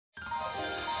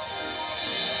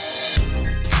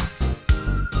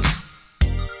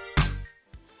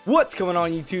What's going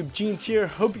on YouTube? Jeans here.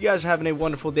 Hope you guys are having a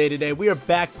wonderful day today. We are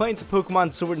back playing some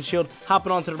Pokemon Sword and Shield,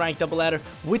 hopping onto the ranked double ladder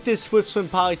with this Swift Swim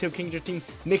Politoed Kingdra team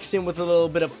mixed in with a little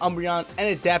bit of Umbreon and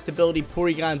Adaptability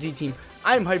Porygon Z team.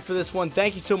 I'm hyped for this one.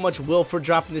 Thank you so much, Will, for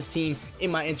dropping this team in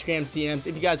my Instagram's DMs.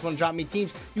 If you guys want to drop me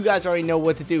teams, you guys already know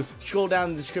what to do. Scroll down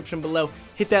in the description below,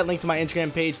 hit that link to my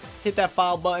Instagram page, hit that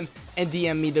follow button, and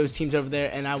DM me those teams over there,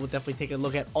 and I will definitely take a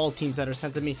look at all teams that are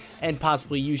sent to me and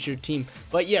possibly use your team.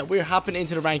 But yeah, we're hopping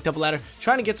into the ranked double ladder,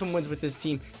 trying to get some wins with this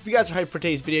team. If you guys are hyped for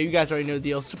today's video, you guys already know the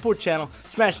deal. Support channel,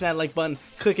 smashing that like button,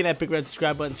 clicking that big red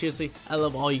subscribe button. Seriously, I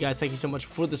love all you guys. Thank you so much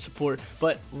for the support.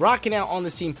 But rocking out on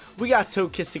this team, we got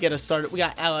Togekiss to get us started. We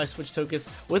got Ally Switch Togekiss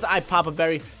with Papa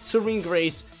Berry, Serene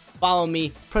Grace, Follow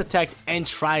Me, Protect, and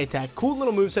Try Attack. Cool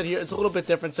little moveset here. It's a little bit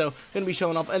different, so going to be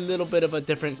showing off a little bit of a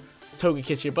different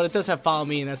Togekiss here, but it does have Follow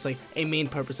Me, and that's like a main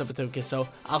purpose of a Togekiss, so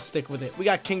I'll stick with it. We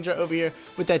got Kingdra over here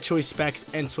with that Choice Specs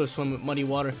and Swift Swim with Muddy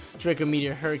Water, Draco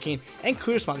Meteor, Hurricane, and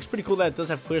Clear Smog. It's pretty cool that it does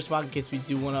have Clear Smog in case we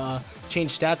do want to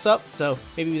change stats up, so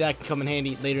maybe that can come in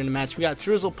handy later in the match. We got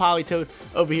Drizzle, Politoed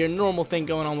over here, normal thing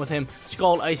going on with him.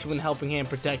 Scald, Icy Wind, Helping Hand,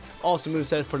 Protect. Awesome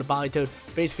moveset for the Politoed,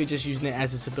 basically just using it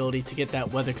as its ability to get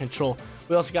that weather control.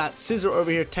 We also got Scissor over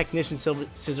here, Technician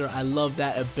Scissor. I love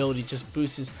that ability, just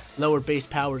boosts lower base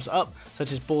powers up,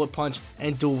 such as Bullet Punch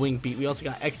and Dual Wing Beat. We also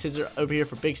got X Scissor over here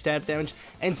for big stab damage,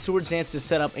 and Swords Dance to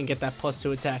set up and get that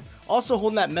 +2 attack. Also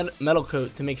holding that Metal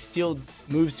Coat to make steel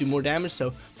moves do more damage,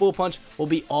 so Bullet Punch will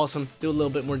be awesome, do a little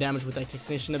bit more damage with that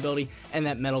Technician ability and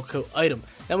that Metal Coat item.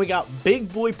 Then we got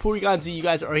Big Boy Porygon Z. You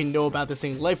guys already know about this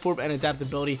thing. Life Orb and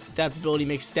Adaptability. Adaptability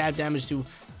makes stab damage do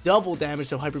double damage,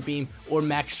 so Hyper Beam or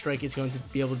Max Strike is going to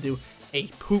be able to do a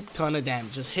poop ton of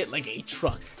damage, just hit like a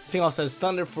truck. This thing also has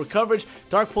Thunder for coverage,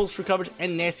 Dark Pulse for coverage,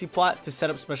 and Nasty Plot to set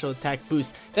up special attack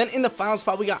boost. Then in the final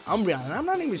spot we got Umbreon, and I'm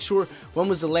not even sure when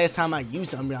was the last time I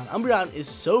used Umbreon. Umbreon is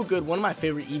so good, one of my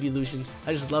favorite evolutions.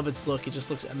 I just love its look. It just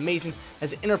looks amazing.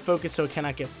 Has inner focus so it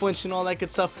cannot get flinched and all that good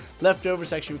stuff.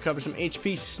 Leftovers actually recover some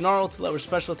HP, Snarl to lower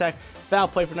special attack, Foul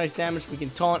Play for nice damage, we can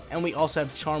taunt, and we also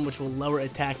have Charm, which will lower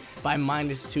attack by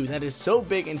 -2. That is so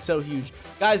big and so huge.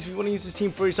 Guys, if you want to use this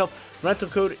team for yourself, rental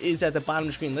code is at the bottom of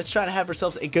the screen. Let's try to have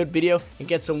ourselves a good video and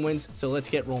get some wins, so let's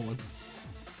get rolling.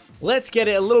 Let's get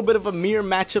it. A little bit of a mirror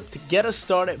matchup to get us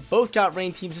started. Both got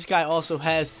rain teams. This guy also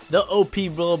has the OP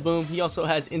Rillaboom. He also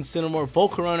has Incineroar,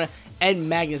 Volcarona, and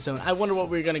Magnezone. I wonder what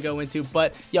we're going to go into,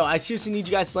 but yo, I seriously need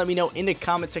you guys to let me know in the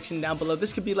comment section down below.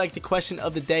 This could be like the question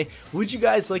of the day. Would you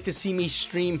guys like to see me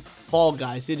stream Fall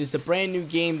Guys? It is the brand new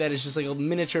game that is just like a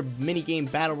miniature mini game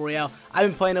battle royale. I've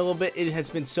been playing a little bit. It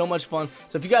has been so much fun.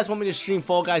 So if you guys want me to stream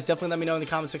Fall Guys, definitely let me know in the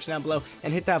comment section down below,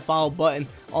 and hit that follow button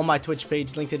on my Twitch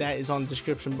page. Link to that is on the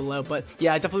description below. But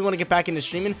yeah, I definitely want to get back into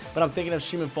streaming, but I'm thinking of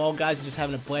streaming Fall Guys and just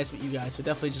having a blast with you guys. So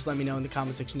definitely just let me know in the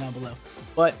comment section down below.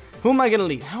 But who am I going to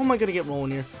lead? How am I going to get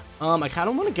rolling here? I kind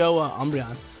of want to go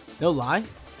Umbreon. No lie.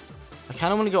 I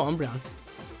kind of want to go Umbreon.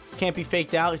 Can't be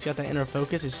faked out. He's got that inner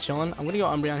focus. It's chilling. I'm going to go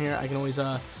Umbreon here. I can always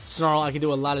Snarl. I can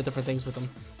do a lot of different things with him.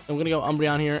 I'm going to go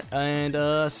Umbreon here and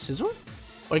Scizor?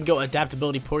 Or I can go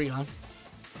Adaptability Porygon.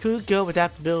 Could go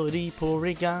Adaptability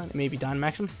Porygon. Maybe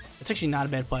Dynamax him. It's actually not a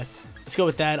bad play. Let's go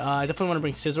with that. I definitely want to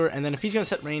bring Scizor. And then if he's going to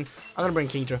set Rain, I'm going to bring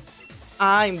Kingdra.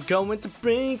 I'm going to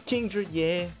bring Kingdra,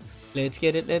 yeah. Let's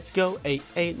get it, let's go. Hey,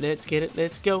 let's get it,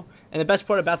 let's go. And the best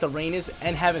part about the rain is,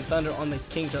 and having Thunder on the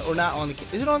Kingdra, or not on the,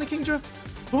 is it on the Kingdra?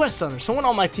 Who has Thunder? Someone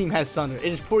on my team has Thunder. It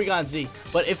is Porygon Z.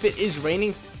 But if it is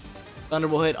raining, Thunder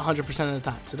will hit 100% of the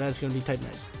time. So that's going to be type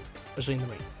nice, especially in the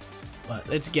rain. But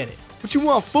let's get it. What you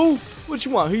want, fool? What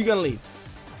you want? Who you going to lead?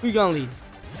 Who you going to lead?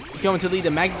 He's going to lead the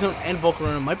Magnezone and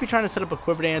Volcarona. Might be trying to set up a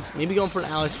Quiver Dance. Maybe going for an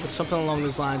Ally Switch, something along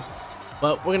those lines.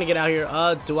 But we're going to get out here.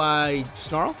 Do I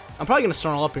Snarl? I'm probably going to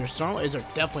Snarl up here. Snarl is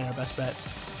definitely our best bet.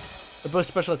 They're both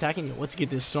special attacking you. Let's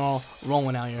get this Snarl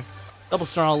rolling out here. Double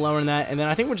Snarl, lowering that. And then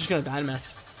I think we're just going to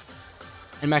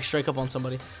Dynamax. And Max Strike up on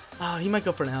somebody. Oh, he might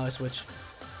go for an Ally Switch.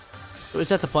 Is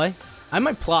that the play? I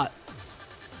might plot.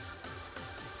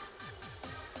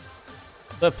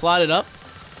 Do I plot it up?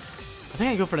 I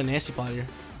think I go for the Nasty Plot here.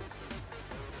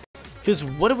 Because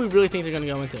what do we really think they're going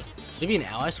to go into? Maybe an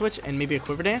Ally Switch and maybe a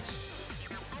Quiver Dance?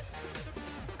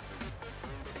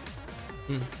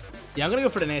 Yeah, I'm gonna go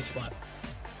for the Nasty Plot.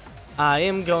 I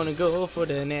am gonna go for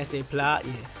the Nasty Plot.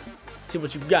 Yeah. Let's see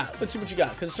what you got. Let's see what you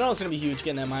got. Because Snarl's gonna be huge,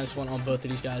 getting that -1 on both of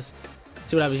these guys.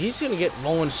 See what happens. He's gonna get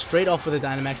rolling straight off with the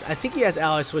Dynamax. I think he has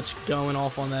Ally Switch going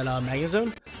off on that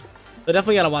Magnezone. So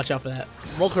definitely gotta watch out for that.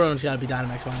 Volcarona's gotta be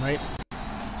Dynamax one, right?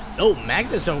 Oh,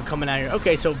 Magnezone coming out here.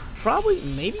 Okay, so probably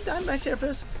maybe Dynamax here for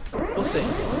this. We'll see.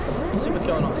 We'll see what's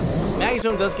going on.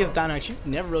 Magnezone does get the Dynamax. You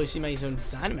never really see Magnezone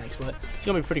Dynamax, but it's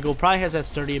going to be pretty cool. Probably has that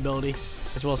sturdy ability.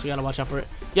 as well, so you gotta watch out for it.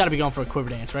 You gotta be going for a Quiver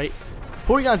Dance, right?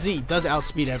 Porygon Z does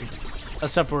outspeed everything,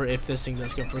 except for if this thing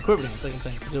does go for a Quiver Dance, like I'm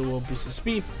saying, because it will boost the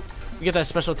speed. You get that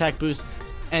special attack boost,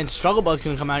 and Struggle Bug's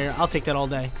gonna come out here. I'll take that all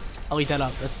day. I'll eat that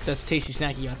up. That's tasty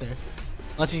snacky out there.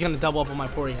 Unless he's gonna double up on my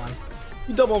Porygon.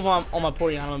 You double up on my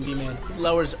Porygon, I'm gonna be mad. It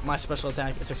lowers my special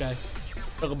attack. It's okay.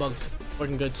 Struggle Bug's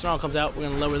working good. Snarl comes out. We're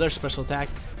gonna lower their special attack.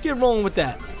 Get rolling with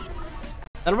that.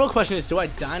 Now the real question is, do I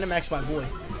Dynamax my boy?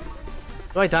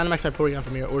 Do I Dynamax my Porygon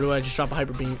from here, or do I just drop a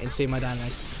Hyper Beam and save my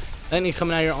Dynamax? Lightning's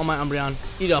coming out here on my Umbreon.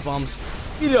 Eat up,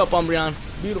 Eat it up, Umbreon.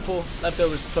 Beautiful.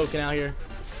 Leftovers poking out here.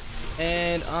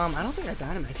 And, I don't think I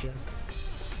Dynamax here.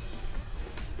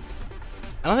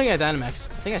 I don't think I Dynamax.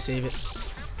 I think I save it.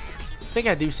 I think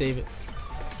I do save it.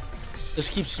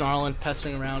 Just keep snarling,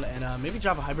 pestering around, and maybe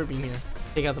drop a Hyper Beam here.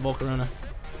 Take out the Volcarona.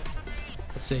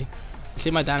 Let's see.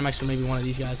 Save my Dynamax for maybe one of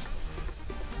these guys.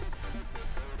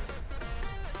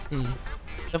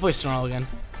 Definitely Snarl again.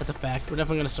 That's a fact. We're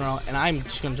definitely going to Snarl, and I'm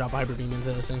just going to drop a Hyper Beam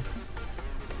into this thing.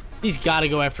 He's got to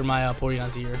go after my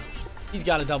Porygon Z here. He's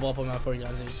got to double up on my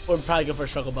Porygon Z. Or probably go for a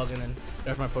Struggle Bug and then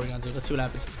go after my Porygon Z. Let's see what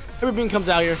happens. Hyper Beam comes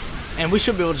out here, and we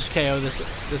should be able to just KO this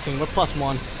thing. We're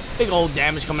 +1. Big old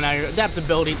damage coming out here.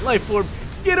 Adaptability. Life Orb.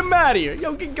 Get him out of here.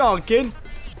 Yo, get gone, kid.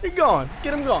 You're gone.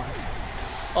 Get him gone.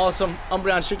 Awesome.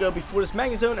 Umbreon should go before this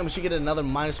Magnezone, and we should get another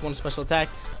 -1 special attack,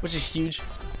 which is huge.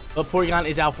 But Porygon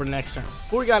is out for the next turn.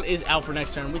 Porygon is out for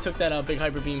next turn. We took that big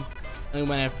Hyper Beam, and we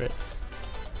went after it.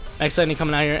 Max Lightning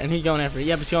coming out here, and he's going after it.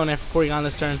 Yep, he's going after Porygon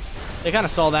this turn. They kind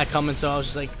of saw that coming, so I was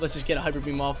just like, let's just get a Hyper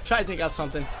Beam off, try to take out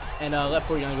something, and let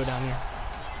Porygon go down here.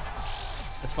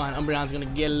 That's fine. Umbreon's going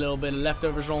to get a little bit of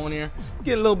leftovers rolling here,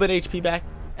 get a little bit of HP back.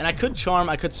 And I could Charm,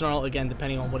 I could Snarl again,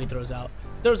 depending on what he throws out.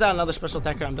 If throws out another special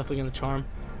attacker, I'm definitely going to Charm.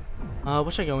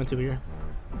 What should I go into here?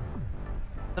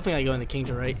 Definitely I go into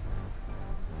Kingdra, right?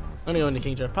 I'm going to go into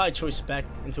Kingdra. Probably Choice Spec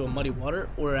into a Muddy Water,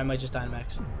 or I might just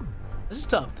Dynamax. This is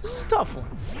tough. This is a tough one.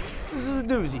 This is a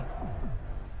doozy.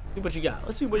 See what you got.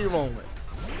 Let's see what you're rolling with.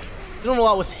 He's doing a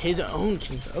lot with his own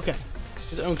Kingdra. Okay.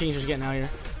 His own Kingdra's getting out here.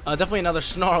 Definitely another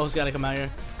Snarl's got to come out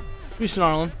here. Be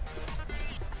Snarling.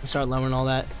 And start lowering all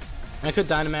that. And I could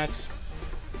Dynamax.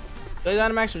 Do I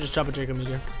Dynamax or just drop a Draco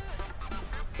Meteor?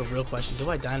 The real question. Do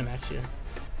I Dynamax here?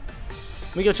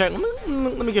 Let me go check.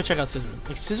 Let me go check out Scissors.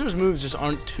 Like, Scissors moves just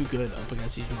aren't too good up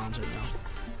against these mons right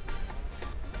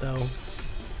now. So,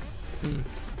 I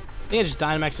think I just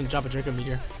Dynamax and drop a Draco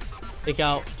Meteor. Take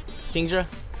out Kingdra.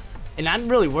 And I'm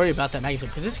really worried about that Magnezone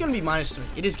because it's going to be -3.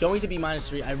 It is going to be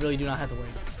 -3. I really do not have to worry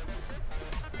about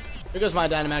it. Here goes my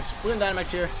Dynamax. We're going to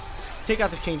Dynamax here. Take out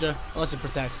this Kingdra unless it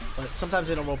protects. But sometimes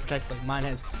they don't roll protects. Like mine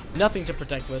has nothing to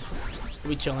protect with.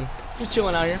 We chilling. We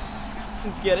chilling out here.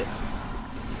 Let's get it.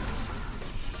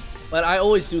 But I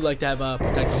always do like to have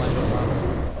protect on my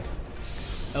Pokemon.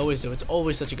 I always do. It's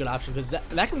always such a good option because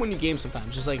that can win you games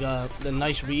sometimes. Just like the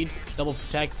nice read, double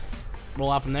protect,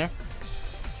 roll out from there.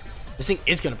 This thing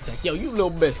is gonna protect. Yo, you little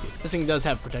biscuit. This thing does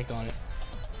have protect on it.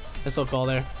 Nice little call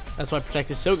there. That's why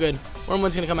protect is so good.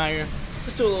 Wormwood's gonna come out here.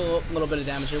 Just do a little bit of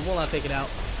damage here. We'll not take it out,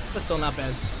 but still not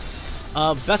bad.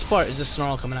 Best part is this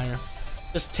Snarl coming out here.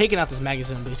 Just taking out this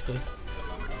Magnezone basically.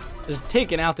 Just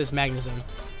taking out this Magnezone.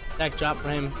 Attack drop for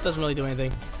him. Doesn't really do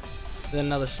anything. And then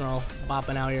another Snarl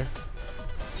bopping out here.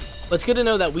 But it's good to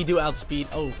know that we do outspeed.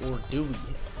 Oh, or do we?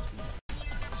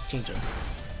 Kingdra.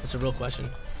 That's a real question.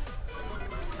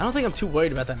 I don't think I'm too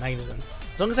worried about that Magnezone.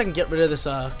 As long as I can get rid of this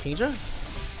Kingdra,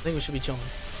 I think we should be chilling.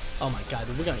 Oh my god,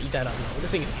 dude, we're gonna eat that up. No,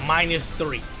 this thing is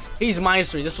 -3. He's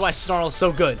 -3. This is why Snarl's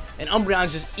so good. And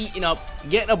Umbreon's just eating up,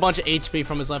 getting a bunch of HP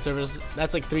from his leftovers.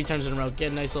 That's like 3 turns in a row.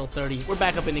 Get a nice little 30. We're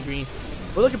back up in the green.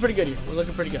 We're looking pretty good here. We're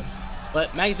looking pretty good.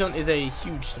 But Magnezone is a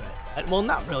huge threat. Well,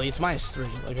 not really. It's -3,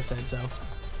 like I said. So,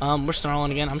 we're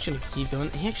Snarling again. I'm just gonna keep doing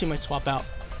it. He actually might swap out.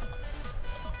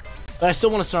 But I still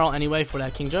want to Snarl anyway for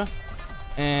that Kingdra.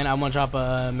 And I want to drop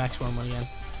a Max Wormwood again.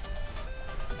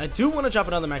 I do want to drop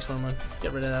another Max Wormwood.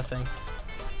 Get rid of that thing.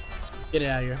 Get it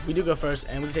out of here. We do go first,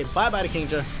 and we can say bye-bye to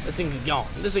Kingdra. This thing's gone.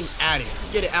 This thing's out of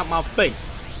here. Get it out my face.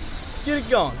 Get it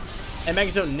gone. And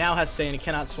Magnezone now has to stay, and it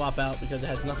cannot swap out because it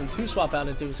has nothing to swap out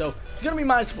into. So it's going to be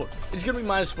 -4. It's going to be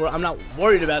 -4. I'm not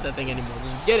worried about that thing anymore.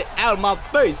 Just get it out of my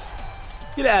face.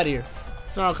 Get it out of here.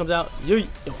 Snarl comes out. Yo,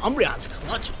 Umbreon's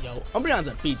clutch. Yo, Umbreon's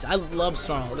a beast. I love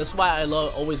Snarl. That's why I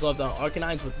always love the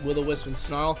Arcanines with Will-O-Wisp and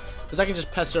Snarl, because I can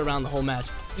just pester around the whole match.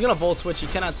 He's gonna Volt Switch. He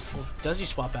cannot. Does he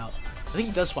swap out? I think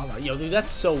he does swap out. Yo, dude, that's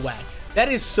so whack. That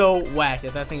is so whack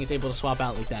that thing is able to swap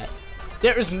out like that.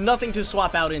 There is nothing to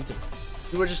swap out into.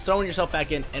 You were just throwing yourself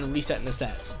back in and resetting the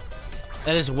stats.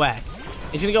 That is whack.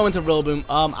 He's gonna go into Rillaboom.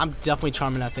 I'm definitely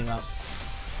charming that thing up.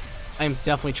 I am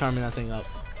definitely charming that thing up.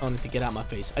 I want it to get out my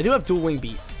face. I do have dual wing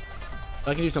beat.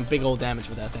 But I can do some big old damage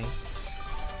with that thing.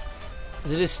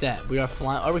 Because it is stat. We are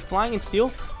flying. Are we flying in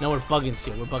steel? No, we're bugging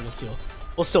steel. We're bugging steel.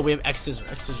 Well, still, we have X Scissor.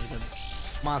 X Scissor good.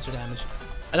 Monster damage.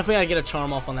 I definitely gotta get a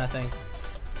charm off on that thing.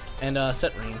 And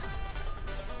set rain.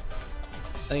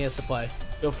 I think that's the play.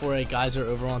 Go for a geyser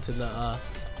over onto the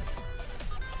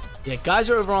yeah,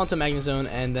 geyser over onto Magnet Zone,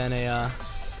 and then a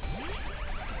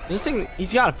this thing,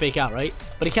 he's gotta fake out, right?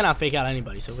 But he cannot fake out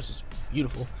anybody, so which is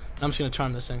beautiful. I'm just gonna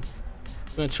charm this thing.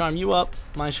 I'm gonna charm you up,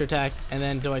 monster attack, and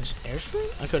then do I just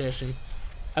airstream? I could airstream.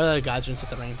 I would let a geyser and set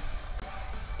the rain.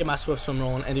 Get my swift swim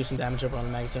rolling and do some damage over on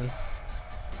the Magnet Zone.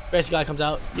 Gracie guy comes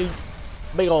out, do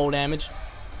big old damage.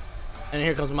 And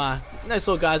here comes my nice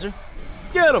little geyser.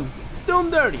 Get him! Do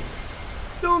him dirty!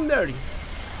 Do him dirty!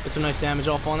 Get some nice damage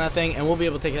off on that thing, and we'll be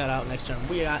able to take that out next turn.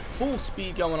 We got full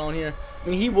speed going on here. I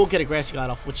mean, he will get a Grassy Glide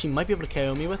off, which he might be able to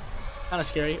KO me with. Kind of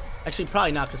scary. Actually,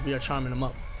 probably not, because we are charming him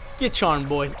up. Get charmed,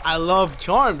 boy. I love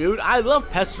charm, dude. I love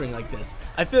pestering like this.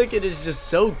 I feel like it is just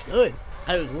so good.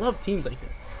 I love teams like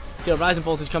this. Yo, Rising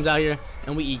Voltage comes out here,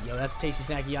 and we eat. Yo, that's tasty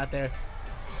snacky out there.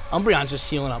 Umbreon's just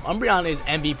healing up. Umbreon is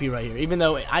MVP right here. Even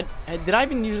though did I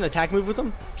even use an attack move with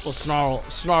him? Well,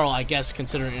 Snarl, I guess,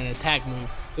 considering an attack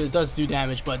move. It does do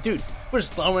damage, but dude, we're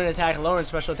just lowering attack, lowering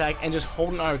special attack, and just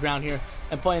holding our ground here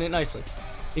and playing it nicely.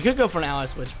 You could go for an ally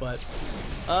switch, but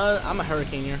I'm a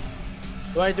Hurricane here.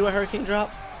 Do I do a Hurricane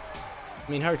drop?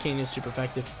 I mean, Hurricane is super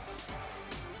effective.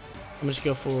 I'm just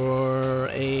gonna go for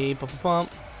a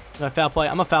pump. I foul play.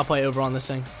 I'm a foul play over on this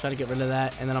thing. Try to get rid of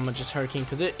that, and then I'm gonna just Hurricane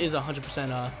because it is 100%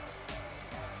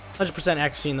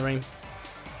 accuracy in the rain.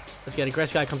 Let's get it.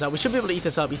 Grass guy comes out. We should be able to eat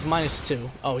this up. He's -2.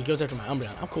 Oh, he goes after my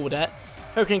Umbreon. I'm cool with that.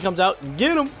 Hurricane comes out.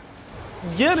 Get him.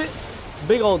 Get it.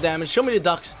 Big old damage. Show me the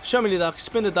ducks. Show me the ducks.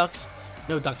 Spin the ducks.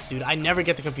 No ducks, dude. I never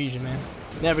get the confusion, man.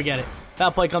 Never get it.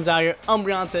 Foul play comes out here.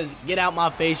 Umbreon says, get out my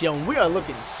face, yo. And we are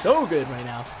looking so good right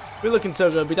now. We're looking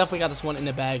so good. We definitely got this one in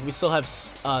the bag. We still have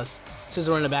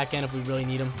Scissor in the back end if we really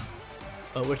need him.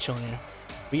 But we're chilling here.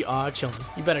 We are chilling.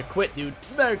 You better quit, dude.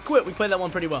 You better quit. We played that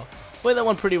one pretty well. Played that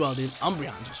one pretty well, dude.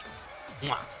 Umbreon just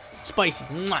mwah, spicy.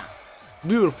 Mwah.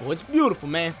 Beautiful. It's beautiful,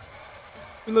 man.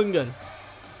 We're looking good.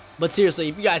 But seriously,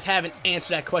 if you guys haven't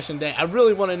answered that question today, I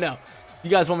really want to know. You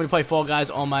guys want me to play Fall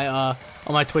Guys on my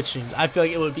Twitch streams? I feel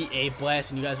like it would be a blast,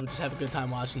 and you guys would just have a good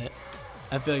time watching it.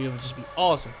 I feel like it would just be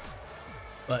awesome.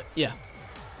 But yeah,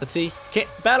 let's see.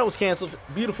 Battle was canceled.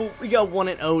 Beautiful. We got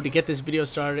 1-0 to get this video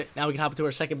started. Now we can hop into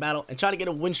our second battle and try to get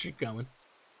a win streak going.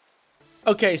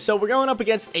 Okay, so we're going up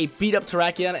against a beat-up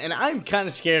Terrakion, and I'm kind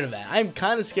of scared of that. I'm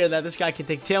kind of scared that this guy can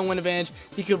take Tailwind advantage.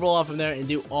 He could roll off from there and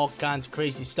do all kinds of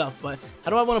crazy stuff. But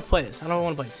how do I want to play this? How do I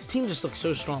want to play this? His team just looks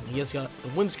so strong. He has got the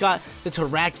Whimsicott, the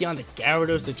Terrakion, the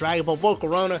Gyarados, the Dragon Ball,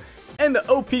 Volcarona, and the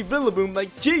OP Rillaboom.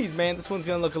 Like, jeez, man, this one's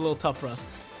going to look a little tough for us.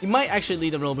 He might actually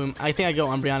lead the Rillaboom. I think I go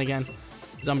Umbreon again,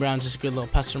 because Umbreon's just a good little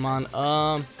Pestermon.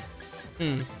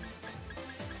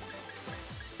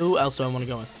 Who else do I want to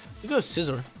go with? We go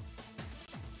Scissor.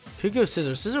 Could go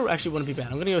Scissor. Scissor actually wouldn't be bad.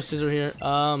 I'm going to go Scissor here.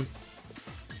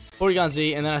 Porygon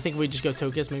Z, and then I think we just go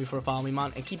Togekiss maybe for a Follow Me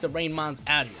Mon, and keep the Rain Mons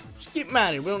out of here. Just keep them out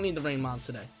of here. We don't need the Rain Mons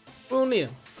today. We don't need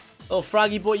them. Little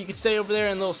Froggy Boy, you can stay over there,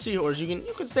 and little Seahorse, you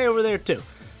can stay over there too.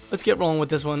 Let's get rolling with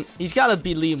this one. He's got to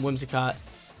be leading Whimsicott.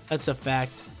 That's a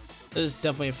fact. That is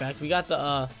definitely a fact. We got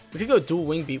the, we could go dual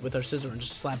Wing Beat with our Scissor and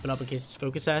just slap it up in case it's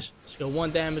Focus Sash. Just go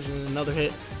 1 damage and then another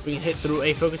hit. We can hit through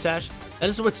a Focus Sash. That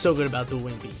is what's so good about dual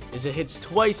Wing Beat, is it hits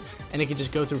twice and it can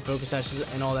just go through Focus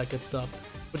Sashes and all that good stuff,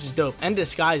 which is dope. And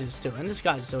Disguises too, and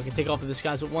Disguises, so it can take off the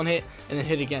Disguise with 1 hit and then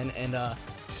hit again and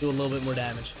do a little bit more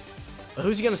damage. But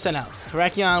who's he gonna send out?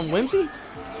 Terrakion, Whimsy?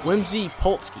 Whimsy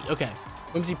Polsky. Okay,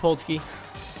 Whimsy Polsky.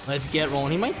 Let's get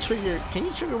rolling. He might trigger. Can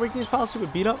you trigger Weakness Policy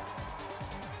with Beat Up?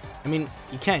 I mean,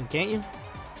 you can, can't you?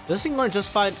 Does this thing learn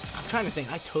Justified? I'm trying to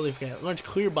think. I totally forget. It learns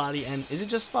Clear Body, and is it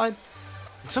Justified?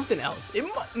 It's something else. It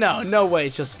might, no way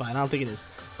it's Justified. I don't think it is.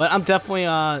 But I'm definitely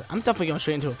going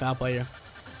straight into a Foul Play here.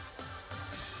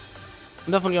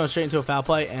 I'm definitely going straight into a Foul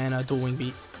Play and dual Wing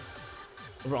Beat.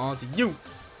 Over onto you.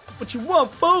 What you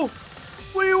want, boo?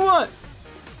 What do you want?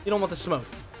 You don't want the smoke.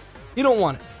 You don't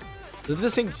want it. If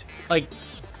this thing's like,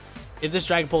 if this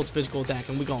Dragon Pult's physical attack,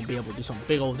 and we're gonna be able to do some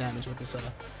big old damage with this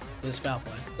Foul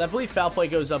Play. I believe Foul Play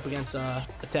goes up against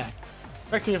attack.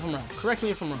 Correct me if I'm wrong. Correct me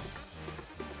if I'm wrong.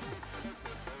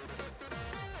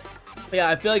 But yeah,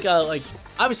 I feel like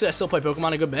obviously I still play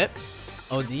Pokemon a good bit.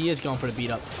 Oh, he is going for the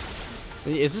beat up.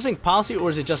 Is this thing Policy or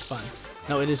is it Justified?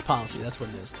 No, it is Policy. That's what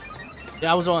it is.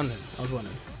 Yeah, I was wondering.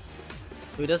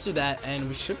 So he does do that, and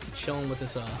we should be chilling with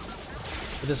this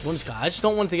Whimsicott. I just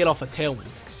don't want it to get off a Tailwind.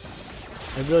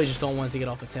 I really just don't want it to get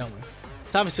off a Tailwind.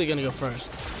 It's obviously gonna go first.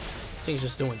 This thing's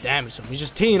just doing damage to him. He's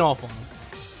just teeing off on him.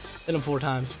 Hit him 4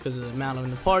 times because of the amount of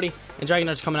in the party. And Dragon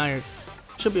Dart's coming out here.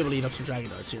 Should be able to eat up some Dragon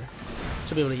Darts here.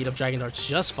 Should be able to eat up Dragon Darts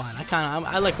just fine.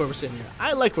 I like where we're sitting here.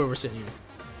 I like where we're sitting here.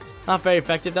 Not very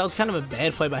effective. That was kind of a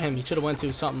bad play by him. He should have went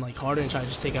to something like harder and tried to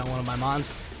just take out one of my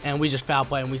mons. And we just foul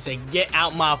play and we say, get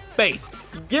out my face.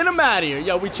 Get him out of here.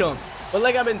 Yo, we chilling. But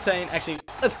like I've been saying, actually,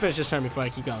 let's finish this turn before I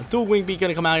keep going. Dual Wing Beat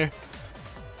gonna come out here.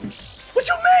 What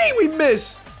you mean we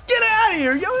miss? Get out of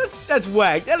here. Yo, that's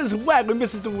whack. That is whack. We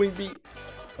missed the Dual Wing Beat.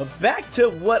 But back to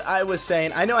what I was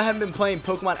saying. I know I haven't been playing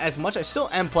Pokemon as much. I still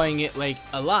am playing it like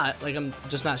a lot. Like I'm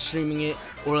just not streaming it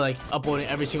or like uploading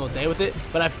every single day with it.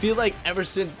 But I feel like ever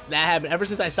since that happened, ever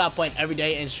since I stopped playing every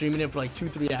day and streaming it for like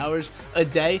 2-3 hours a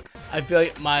day, I feel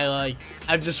like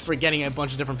I'm just forgetting a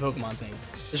bunch of different Pokemon things.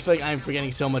 I just feel like I'm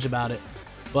forgetting so much about it.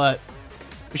 But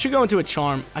we should go into a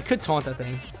Charm. I could taunt that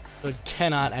thing, but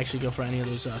cannot actually go for any of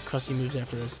those crusty moves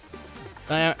after this.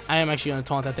 I am actually going to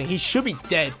taunt that thing. He should be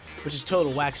dead, which is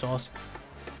total whack sauce.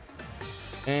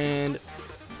 And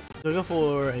do I go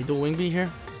for a Dual Wing Beat here?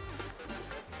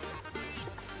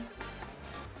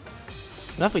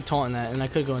 I'm definitely taunting that, and I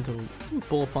could go into a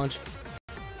Bull Punch.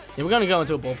 Yeah, we're going to go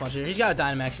into a Bull Punch here. He's got a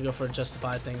Dynamax to go for a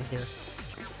justified thing here.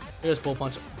 Here's Bull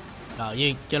Punch. Oh,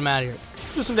 you get him out of here.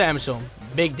 Do some damage to him.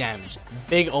 Big damage.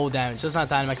 Big old damage. That's not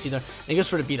Dynamax either. And he goes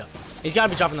for the beat up. He's got to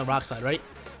be dropping the Rock Slide, right?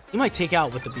 He might take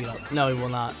out with the beat up. No, he will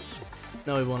not.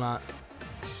 No, he will not.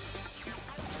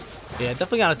 Yeah,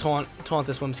 definitely gotta taunt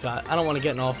this Whimsicott. I don't want to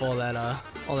get off all that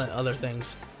other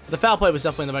things. The foul play was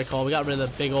definitely the right call. We got rid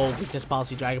of the big old weakness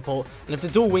policy Dragapult. And if the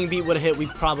Dual Wing Beat would have hit, we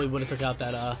probably would have took out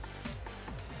that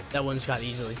Whimsicott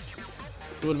easily.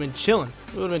 We would have been chilling.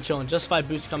 We would have been chilling. Justified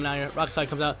boost coming out here. Rock Slide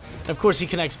comes out. And of course he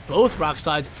connects both Rock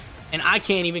Slides. And I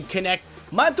can't even connect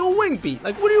my Dual Wing Beat.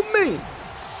 Like, what do you mean?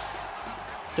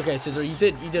 It's okay, Scissor. You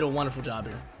did a wonderful job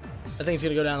here. I think it's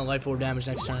gonna go down to Life Orb damage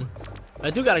next turn. But I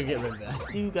do gotta get rid of it.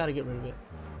 I do gotta get rid of it.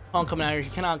 Pong coming out here. He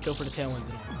cannot go for the Tailwinds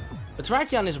at all. But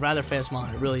Terrakion is a rather fast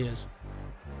mon. It really is. Do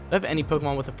I have any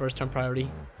Pokemon with a first turn priority?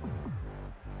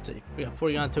 Let's see. We got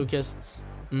Porygon, Togekiss.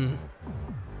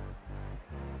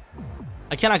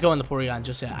 I cannot go in the Porygon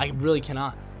just yet. I really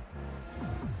cannot.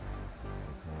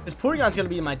 This Porygon's gonna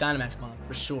be my Dynamax mon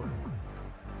for sure.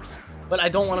 But I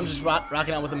don't want him just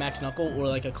rocking out with a Max Knuckle or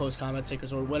like a Close Combat Sacred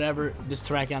Sword, whatever this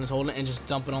Terrakion is holding, and just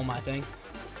dumping on my thing.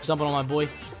 Just dumping on my boy.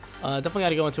 Definitely got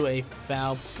to go into a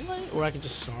foul play, or I can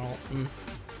just Snarl.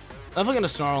 Definitely going to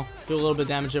Snarl. Do a little bit of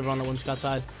damage over on the Whimsicott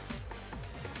side.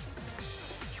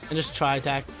 And just try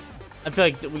attack. I feel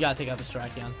like we got to take out this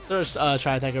Terrakion. There's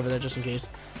try attack over there just in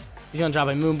case. He's going to drop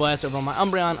a Moonblast over on my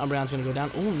Umbreon. Umbreon's going to go down.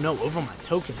 Oh no, over on my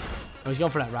Togekiss. No, he's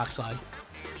going for that Rock Slide.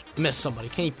 Miss somebody.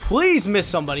 Can he please miss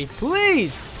somebody?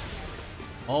 Please!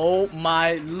 Oh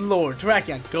my lord.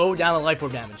 Terrakion, go down the Life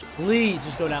Orb damage. Please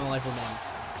just go down the Life Orb damage.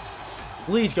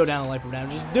 Please go down the Life Orb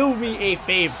damage. Just do me a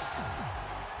favor.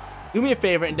 Do me a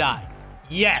favor and die.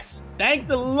 Yes! Thank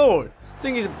the Lord. This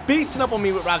thing is beasting up on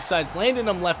me with Rock Slides, landing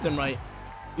them left and right.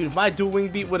 Dude, if my Dual Wing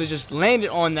Beat would have just landed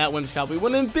on that Whimsicott, we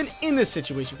wouldn't have been in this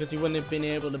situation because he wouldn't have been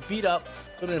able to beat up.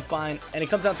 Would have been fine. And it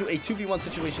comes down to a 2v1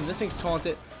 situation. This thing's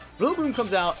taunted. Rillaboom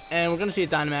comes out, and we're gonna see a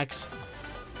Dynamax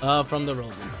from the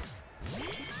Rillaboom.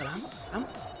 But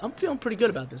I'm feeling pretty good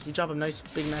about this. We drop a nice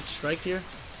big max strike here.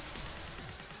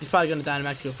 He's probably gonna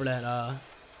Dynamax go for that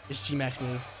this G-Max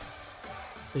move,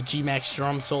 the G-Max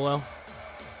Drum Solo.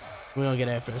 We're gonna get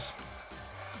after this.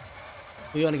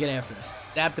 We're gonna get after this.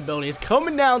 Adaptability is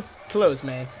coming down close,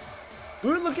 man. We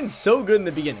were looking so good in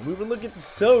the beginning. We were looking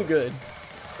so good.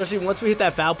 Especially once we hit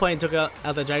that foul play and took out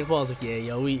that Dragon Ball, I was like, yeah,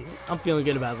 yo, I'm feeling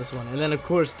good about this one. And then, of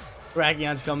course,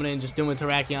 Terrakion's coming in, just doing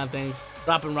Terrakion things,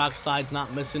 dropping Rock Slides,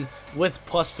 not missing, with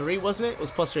 +3, wasn't it? It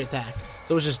was +3 attack.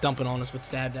 So it was just dumping on us with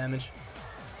stab damage.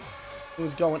 It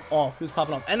was going off. It was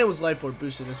popping off. And it was Life Orb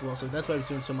boosted as well, so that's why he was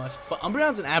doing so much. But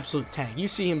Umbreon's an absolute tank. You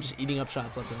see him just eating up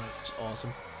shots left and right, which is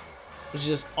awesome. Which is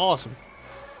just awesome.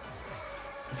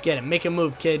 Let's get it. Make a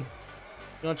move, kid.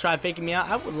 You want to try faking me out?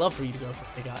 I would love for you to go for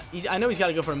a fake out. I know he's got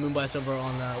to go for a Moonblast over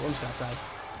on the Whimsicott side.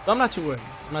 But I'm not too worried.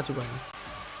 I'm not too worried.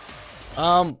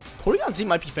 Porygon Z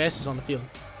might be fastest on the field.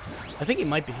 I think he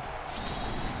might be.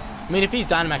 I mean, if he's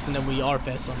Dynamaxing, then we are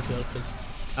fastest on the field because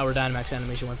our Dynamax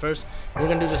animation went first. We're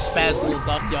going to do the spaz little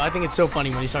duck. Yo, I think it's so funny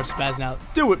when he starts spazzing out.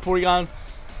 Do it, Porygon.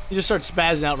 He just starts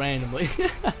spazzing out randomly.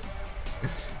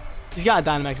 He's got a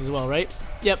Dynamax as well, right?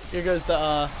 Yep, here goes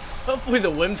the, hopefully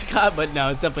the Whimsicott, but no,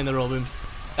 it's definitely the Rillaboom.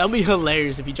 That would be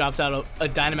hilarious if he drops out a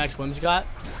Dynamax Whimsicott.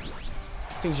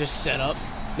 Thing's just set up.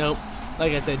 Nope.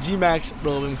 Like I said, G-Max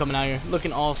Rillaboom coming out here.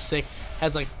 Looking all sick.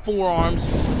 Has like 4 arms.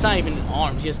 It's not even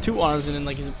arms. He has 2 arms and then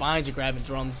like his behinds are grabbing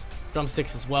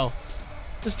drumsticks as well.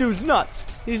 This dude's nuts.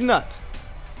 He's nuts.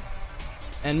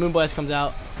 And Moonblast comes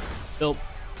out. Built.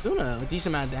 Doing a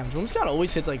decent amount of damage. Whimsicott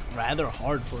always hits like rather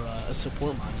hard for a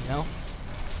support line, you know?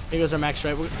 Here goes our max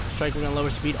strike. We're gonna lower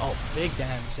speed. Oh, big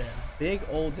damage there. Big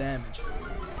old damage.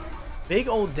 Big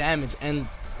old damage and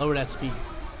lower that speed.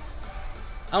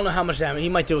 I don't know how much damage. He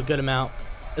might do a good amount.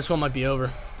 This one might be over.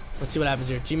 Let's see what happens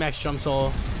here. G-Max Drum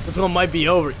Solo. This one might be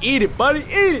over. Eat it, buddy.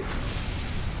 Eat it.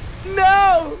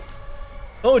 No!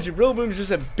 Told you, Rillaboom's just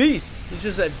a beast. He's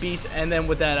just a beast. And then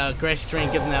with that grassy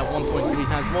terrain, gives him that 1.3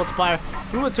 times multiplier.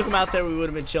 If we would have took him out there, we would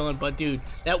have been chilling. But dude,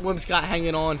 that Whimsicott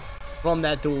hanging on from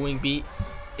that dual wing beat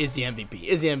is the MVP.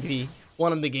 Is the MVP.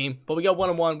 Won him the game. But we got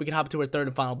 1-1. We can hop to our third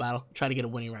and final battle. Try to get a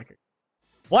winning record.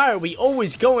 Why are we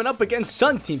always going up against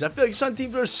Sun teams? I feel like Sun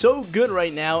teams are so good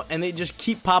right now, and they just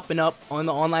keep popping up on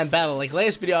the online battle. Like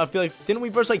last video, I feel like, didn't we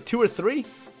verse like 2 or 3?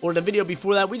 Or the video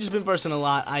before that, we just been versing a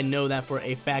lot. I know that for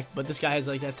a fact. But this guy has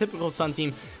like that typical Sun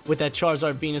team with that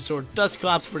Charizard, Venusaur,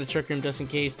 Dusclops for the Trick Room just in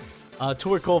case,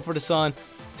 Torkoal for the Sun,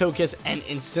 Togekiss, and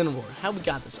Incineroar. How we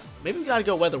got this? Maybe we gotta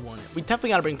go Weather Warrior. We definitely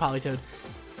gotta bring Politoed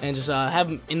and just have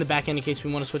him in the back end in case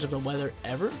we want to switch up the weather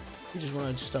ever. We just want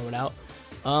to just throw it out.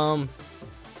 I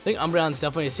think Umbreon's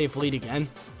definitely a safe lead again.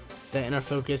 That Inner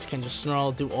Focus can just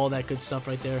snarl, do all that good stuff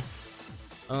right there.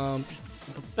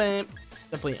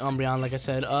 Definitely Umbreon, like I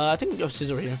said. I think we go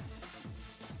Scizor here.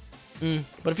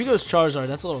 But if he goes Charizard,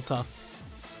 that's a little tough.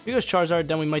 If he goes Charizard,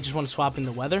 then we might just want to swap in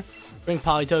the weather. Bring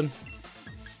Politoed.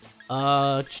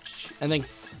 And then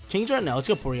Kingdra? No, let's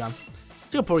go Porygon. Let's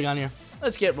go Porygon here.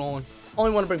 Let's get rolling.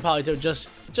 Only want to bring Politoed just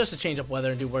to change up weather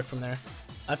and do work from there.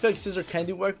 I feel like Scizor can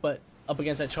do work, but up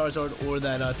against that Charizard or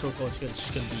that Torkoal, it's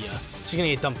just gonna be she's gonna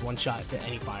get dumped one shot to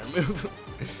any fire move.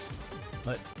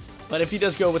 But if he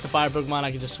does go with the fire Pokemon,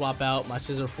 I can just swap out my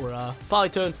Scizor for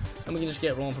Politoed, and we can just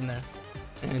get rolling from there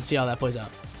and see how that plays out.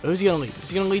 But who's he gonna lead? Is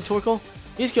he gonna lead Torkoal?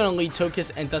 He's gonna lead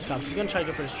Togekiss and Dusclops. He's gonna try to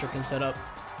go for this Trick Room setup.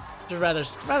 Just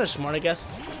rather smart, I guess.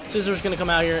 Scizor's gonna come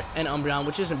out here and Umbreon,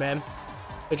 which isn't bad.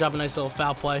 Could drop a nice little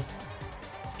foul play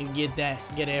and get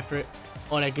after it,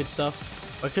 all that good stuff.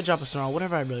 Or I could drop a Snarl,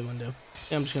 whatever I really want to do.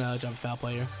 Yeah, I'm just gonna drop a foul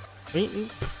play here.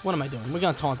 What am I doing? We're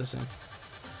gonna taunt this in.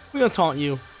 We're gonna taunt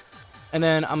you. And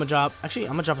then I'm gonna drop a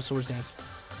Swords Dance.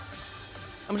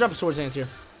 I'm gonna drop a Swords Dance here.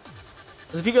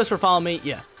 Because if he goes for Follow Me,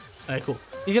 yeah. Alright, cool.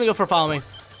 He's gonna go for Follow Me. And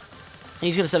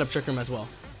he's gonna set up Trick Room as well.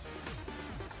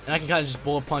 And I can kind of just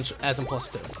Bullet Punch as I'm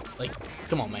 +2. Like,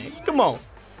 come on, man. Come on.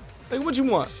 Like, what you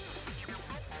want?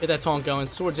 Get that taunt going.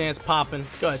 Swords Dance popping.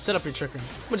 Go ahead, set up your Trick Room.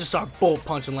 We'll just start Bullet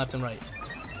Punching left and right.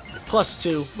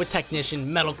 +2 with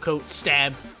Technician, Metal Coat,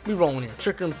 Stab. We rolling here.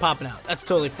 Trick Room popping out. That's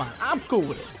totally fine. I'm cool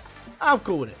with it. I'm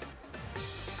cool with it.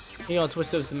 You're gonna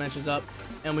twist those dimensions up,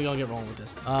 and we're gonna get rolling with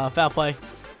this. Foul play,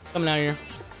 coming out here,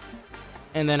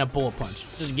 and then a Bullet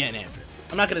Punch. Just getting after it.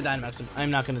 I'm not gonna Dynamax him.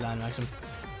 I'm not gonna Dynamax him.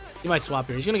 He might swap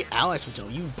here. He's gonna get Ally Switch.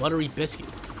 You buttery biscuit.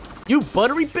 You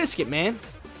buttery biscuit, man.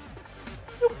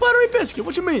 You buttery biscuit.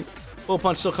 What you mean? Bullet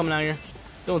Punch still coming out here,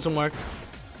 doing some work.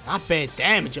 Not bad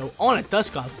damage, yo. On a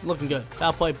Dusclops, looking good.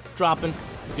 Foul play, dropping.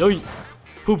 Yo,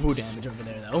 poo-poo damage over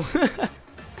there, though.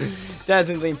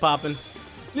 Dazzling Gleam popping.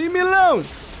 Leave me alone.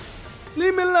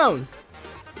 Leave me alone.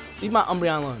 Leave my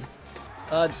Umbreon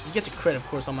alone. He gets a crit, of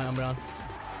course, on my Umbreon.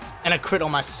 And a crit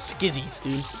on my Skizzies,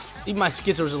 dude. Leave my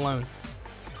Skizzers alone.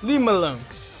 Leave me alone.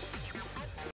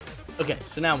 Okay,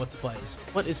 so now what's the play?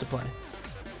 What is the play?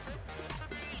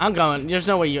 I'm going. There's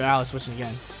no way you're Ally switching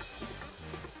again.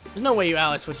 There's no way you're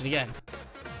Ally switching again.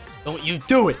 Don't you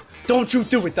do it. Don't you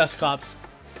do it, Dusclops.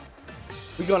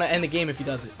 We're going to end the game if he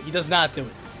does it. He does not do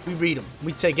it. We read him.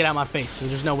 We say, get out my face. So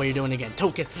there's no way you're doing it again.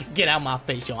 Togekiss, get out my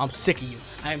face, yo. I'm sick of you.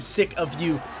 I am sick of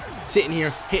you sitting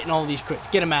here hitting all these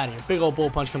crits. Get him out of here. Big old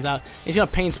Bullet Punch comes out. He's going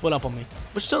to Pain Split up on me.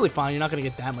 Which is totally fine. You're not going to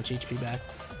get that much HP back.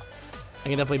 I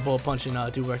can definitely Bullet Punch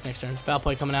and do work next turn. Foul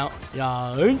play coming out.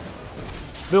 Yeah.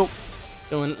 Bill.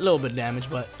 Doing a little bit of damage,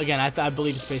 but again, I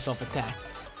believe it's based off attack.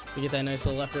 We get that nice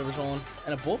little leftovers on.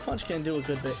 And a Bullet Punch can do a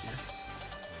good bit here.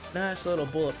 Nice little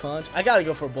Bullet Punch. I gotta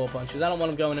go for a Bullet Punch because I don't want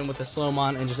him going in with a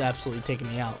Slowmon and just absolutely taking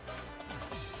me out.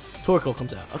 Torkoal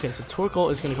comes out. Okay, so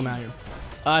Torkoal is gonna come out here.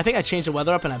 I think I changed the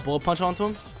weather up and I Bullet Punch onto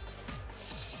him.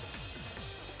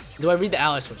 Do I read the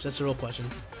Ally Switch? That's the real question.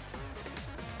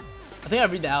 I think I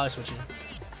read the Ally Switch here.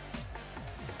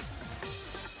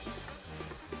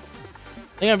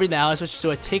 I think I read the Ally Switch. So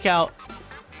I take out.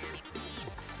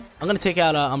 I'm gonna take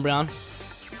out Umbreon.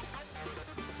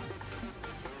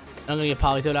 I'm gonna get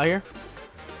Politoed out here.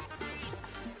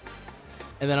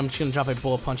 And then I'm just gonna drop a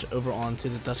Bullet Punch over onto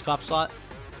the Dusclops slot.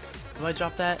 Do I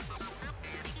drop that?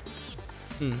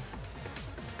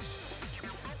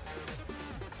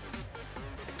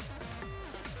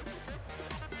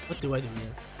 What do I do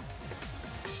here?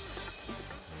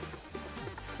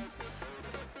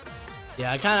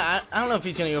 Yeah, I don't know if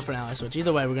he's gonna go for an ally switch.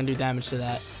 Either way, we're gonna do damage to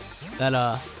that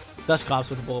Dusclops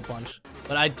with a bullet punch.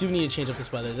 But I do need to change up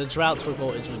this weather. The drought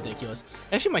Torkoal is ridiculous.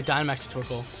 Actually, might Dynamax to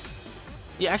Torkoal.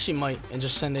 He actually might, and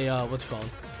just send a what's it called?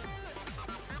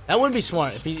 That would be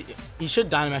smart. If he should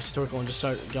Dynamax to Torkoal and just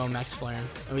start going max flaring.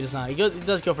 And he does not. He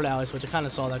does go for the ally switch. I kind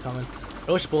of saw that coming.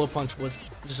 I wish bullet punch was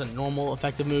just a normal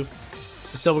effective move.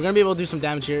 So we're gonna be able to do some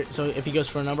damage here. So if he goes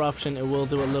for a number option, it will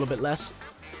do a little bit less.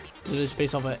 So it is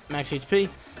based off at max HP.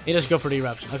 He does go for the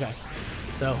eruption. Okay.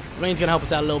 So Rain's gonna help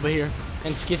us out a little bit here.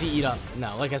 And Skizzy eat up.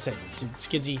 No, like I said,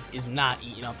 Skizzy is not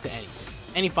eating up to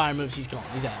anything. Any fire moves, he's gone.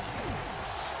 He's out of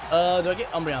here. Do I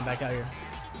get Umbreon back out here?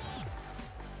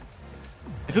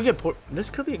 I could get this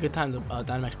could be a good time to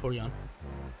Dynamax Porygon.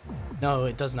 No,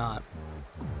 it does not.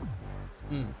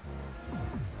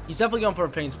 He's definitely going for a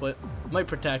pain split. Might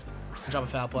protect. Drop a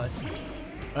foul play.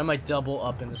 Or I might double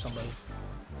up into somebody.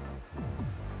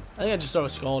 I think I just throw a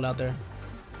Scald out there.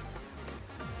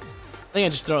 I think I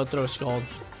just throw a Scald.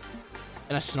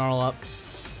 And I Snarl up.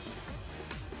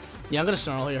 Yeah, I'm gonna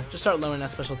Snarl here. Just start lowering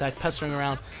that special attack, pestering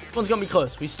around. This one's gonna be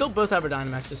close. We still both have our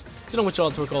Dynamaxes. Gonna withdraw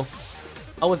Torkoal.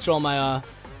 I'll withdraw my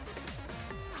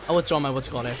what's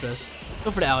it called after this.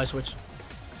 Go for the ally switch.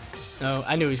 No,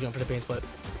 I knew he was going for the pain split.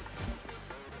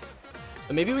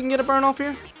 But maybe we can get a burn off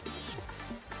here.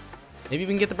 Maybe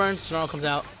we can get the burn. Snarl comes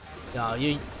out.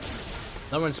 You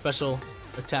lowering special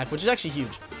attack, which is actually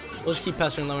huge. We'll just keep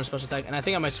pestering, lowering special attack, and I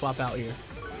think I might swap out here.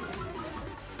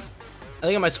 I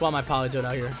think I might swap my Politoed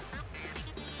out here.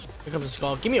 Here comes the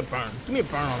Skull. Give me a burn. Give me a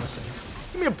burn on this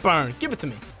thing. Give me a burn. Give it to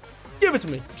me. Give it to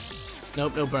me.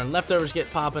 Nope, no burn. Leftovers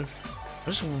get popping.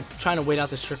 I'm just trying to wait out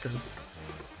this Trick Room.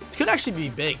 This could actually be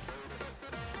big.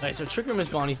 Alright, so Trick Room is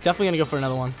gone. He's definitely going to go for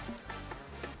another one.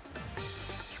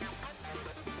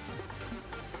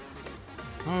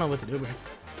 I don't know what to do here.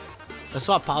 Let's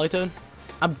swap Politoed.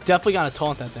 I'm definitely going to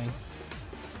taunt that thing.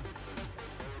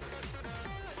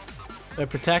 Do I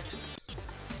protect?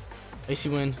 Icy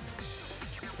Wind.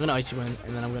 I'm going to Icy Wind,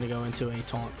 and then I'm going to go into a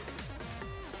taunt.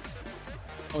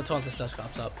 I'm going to taunt this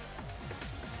Dusclops up.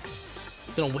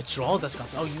 Gonna withdraw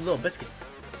Dusclops. Oh, you little biscuit.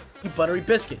 You buttery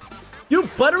biscuit. You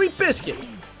buttery biscuit.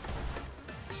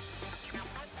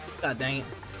 God dang it.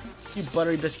 You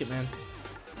buttery biscuit, man.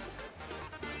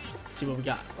 Let's see what we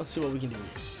got. Let's see what we can do here.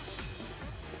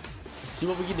 Let's see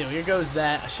what we can do. Here goes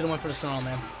that. I should have went for the Snarl,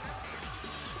 man.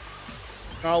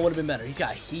 Snarl would have been better. He's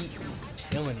got heat. He's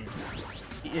chilling here.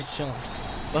 He is chilling.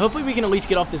 But hopefully we can at least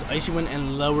get off this Icy Wind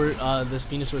and lower this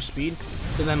Venusaur speed.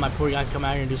 So then my Porygon can come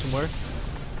out here and do some work.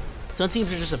 Some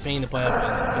teams are just a pain to play up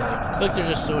against, I feel like they're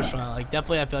just so strong. Like,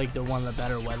 definitely I feel like they're one of the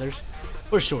better weathers.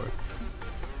 For sure.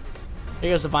 Here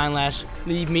goes the Vine Lash.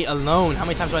 Leave me alone. How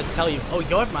many times do I have to tell you? Oh, you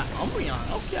go after my Umbreon.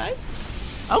 Okay.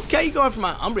 Okay, you go after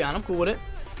my Umbreon. I'm cool with it.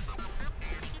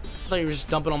 I thought you were just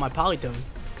dumping on my Politoed.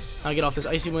 Now get off this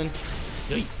Icy Wind.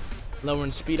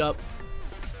 Lowering speed up.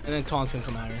 And then Taunt's gonna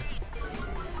come out here.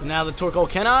 And now the Torkoal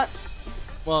cannot.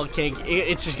 Well, okay,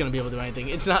 it's just going to be able to do anything.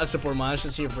 It's not a support mod. It's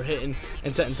just here for hitting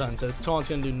and setting sun. So Taunt's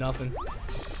going to do nothing.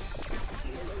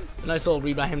 A nice little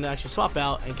read by him to actually swap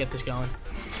out and get this going.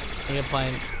 And get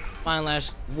playing Vine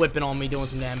Lash, whipping on me, doing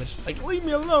some damage. Like, leave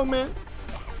me alone, man.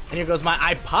 And here goes my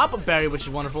I Pop a Berry, which is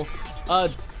wonderful.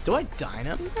 Do I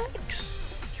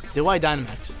Dynamax? Do I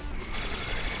Dynamax?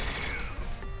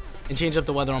 And change up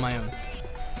the weather on my own.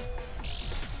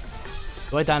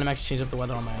 Do I Dynamax change up the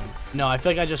weather on my own? No, I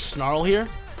feel like I just Snarl here.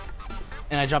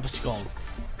 And I drop a Scald.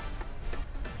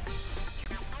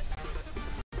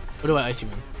 What do I Icy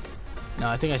Wind? No,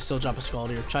 I think I still drop a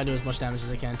Scald here. Try to do as much damage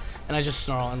as I can. And I just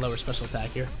Snarl and lower special attack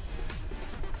here.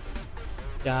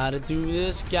 Gotta do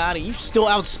this. Gotta. You still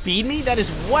outspeed me? That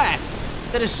is whack.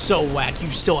 That is so whack. You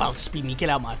still outspeed me. Get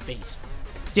out of my face.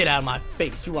 Get out of my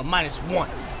face. You are -1.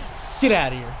 Get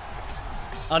out of here.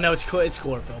 Oh no, it's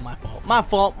chlorophyll. My fault. My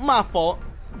fault. My fault.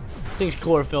 I think it's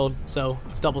chlorophyll, so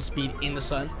it's double speed in the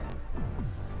sun.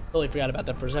 Totally forgot about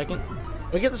that for a second.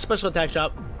 When we get the special attack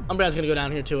drop, Umbreon's gonna go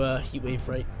down here to a Heat Wave,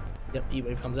 right? Yep, Heat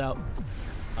Wave comes out.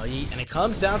 Oh, and it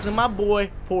comes down to my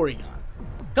boy Porygon.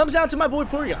 Comes down to my boy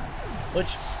Porygon,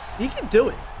 which he can do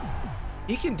it.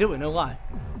 He can do it, no lie.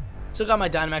 Still got my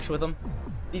Dynamax with him.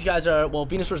 These guys are, well,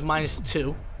 Venusaur's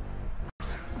 -2.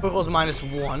 Torkoal's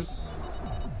 -1.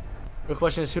 The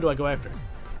question is, who do I go after?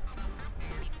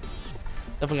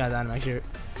 Definitely got Dynamax here.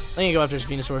 I think I go after this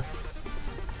Venusaur.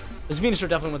 This Venusaur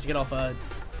definitely wants to get off a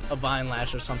Vine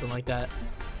Lash or something like that.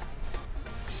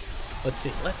 Let's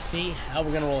see. Let's see how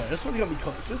we're going to roll it. This one's going to be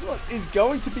close. This one is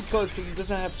going to be close because he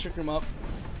doesn't have to Trick Room up.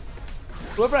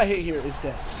 Whoever I hit here is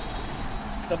dead.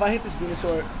 So if I hit this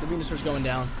Venusaur, the Venusaur's going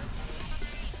down.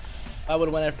 I would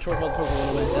have went after Torkoal.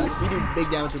 Torkoal would have went down. We do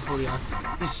big damage with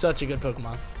Umbreon. He's such a good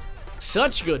Pokemon.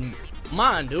 Such good.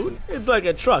 Come dude. It's like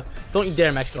a truck. Don't you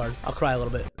dare Max Guard. I'll cry a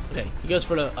little bit. Okay, he goes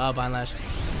for the Vine Lash.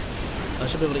 I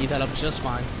should be able to eat that up just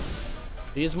fine.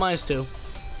 He is -2.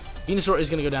 Venusaur is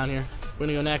going to go down here. We're going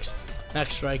to go next.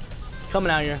 Next strike.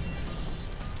 Coming out here.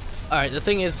 Alright, the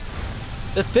thing is,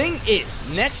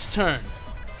 next turn,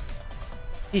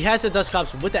 he has the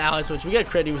Dusclops with the Ally Switch. We got a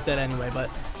crit, he was dead anyway, but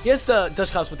he has the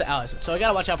Dusclops with the Ally Switch. So I got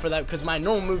to watch out for that because my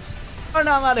normal moves are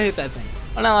not allowed to hit that thing.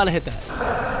 I'm not allowed to hit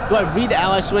that. Do I read the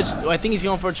Ally Switch? Do I think he's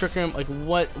going for a Trick Room? Like,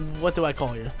 what do I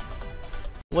call here?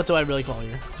 What do I really call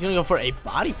here? He's going to go for a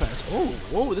Body Press. Oh,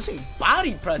 whoa, this thing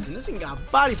body pressing. This thing got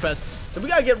Body Press. So we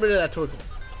got to get rid of that Torkoal.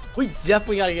 We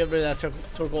definitely got to get rid of that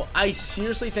Torkoal. I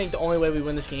seriously think the only way we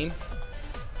win this game.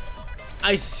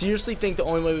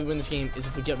 is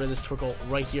if we get rid of this Torkoal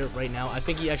right here, right now. I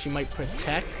think he actually might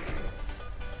protect.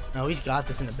 No, he's got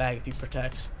this in the bag if he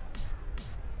protects.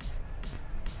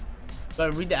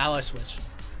 But read the Ally Switch.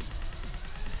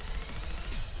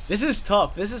 This is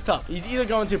tough. He's either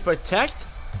going to protect,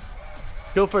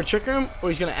 go for a Trick Room, or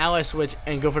he's going to Ally Switch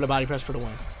and go for the Body Press for the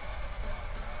win.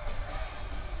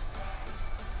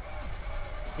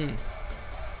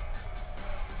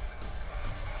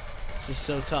 This is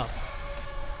so tough.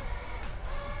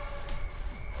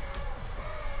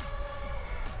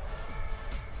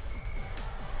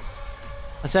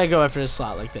 I say I go after this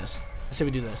slot like this. I say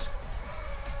we do this.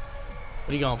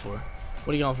 What are you going for?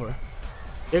 What are you going for?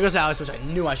 There goes Ally Switch. I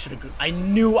knew I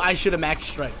should have Max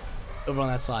Strike over on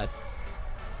that slide.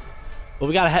 But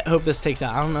we gotta hope this takes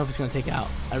out. I don't know if it's gonna take out.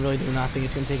 I really do not think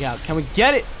it's gonna take out. Can we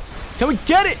get it? Can we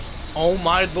get it? Oh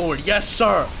my lord. Yes,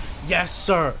 sir. Yes,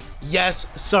 sir. Yes,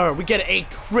 sir. We get a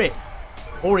crit.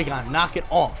 Oregon, knock it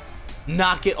off.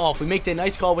 Knock it off. We make the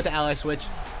nice call with the Ally Switch.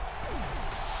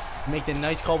 And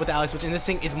this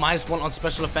thing is -1 on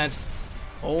special defense.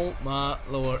 Oh my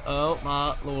lord. Oh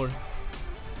my lord.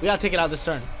 We gotta take it out this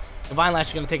turn. The Vine Lash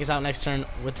is gonna take us out next turn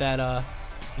with that.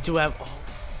 We do have. Oh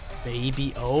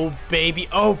baby. Oh baby.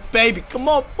 Oh baby. Come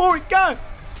on, Pori. God.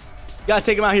 You gotta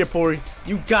take him out here, Pori.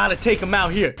 You gotta take him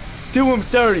out here. Do him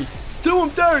dirty. Do him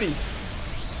dirty.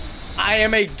 I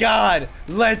am a god.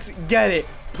 Let's get it.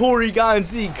 Porygon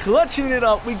Z clutching it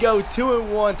up. We go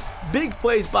 2-1. Big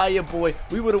plays by your boy.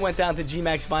 We would have went down to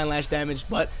G-Max Vine Lash damage,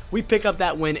 but we pick up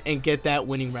that win and get that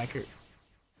winning record.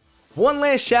 One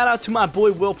last shout out to my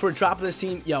boy Will for dropping this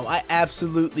team. Yo, I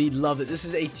absolutely love it. This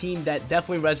is a team that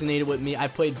definitely resonated with me. I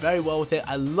played very well with it.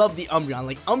 I love the Umbreon.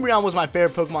 Like, Umbreon was my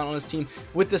favorite Pokemon on this team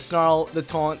with the Snarl, the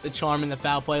Taunt, the Charm, and the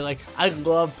Foul Play. Like, I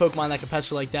love Pokemon that can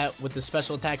pester like that with the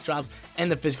special attack drops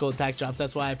and the physical attack drops.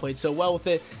 That's why I played so well with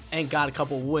it and got a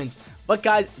couple wins. But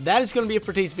guys, that is going to be it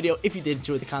for today's video. If you did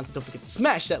enjoy the content, don't forget to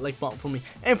smash that like button for me.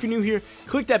 And if you're new here,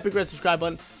 click that big red subscribe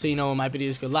button so you know when my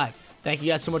videos go live. Thank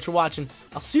you guys so much for watching.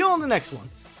 I'll see you all in the next one.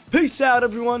 Peace out,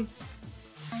 everyone.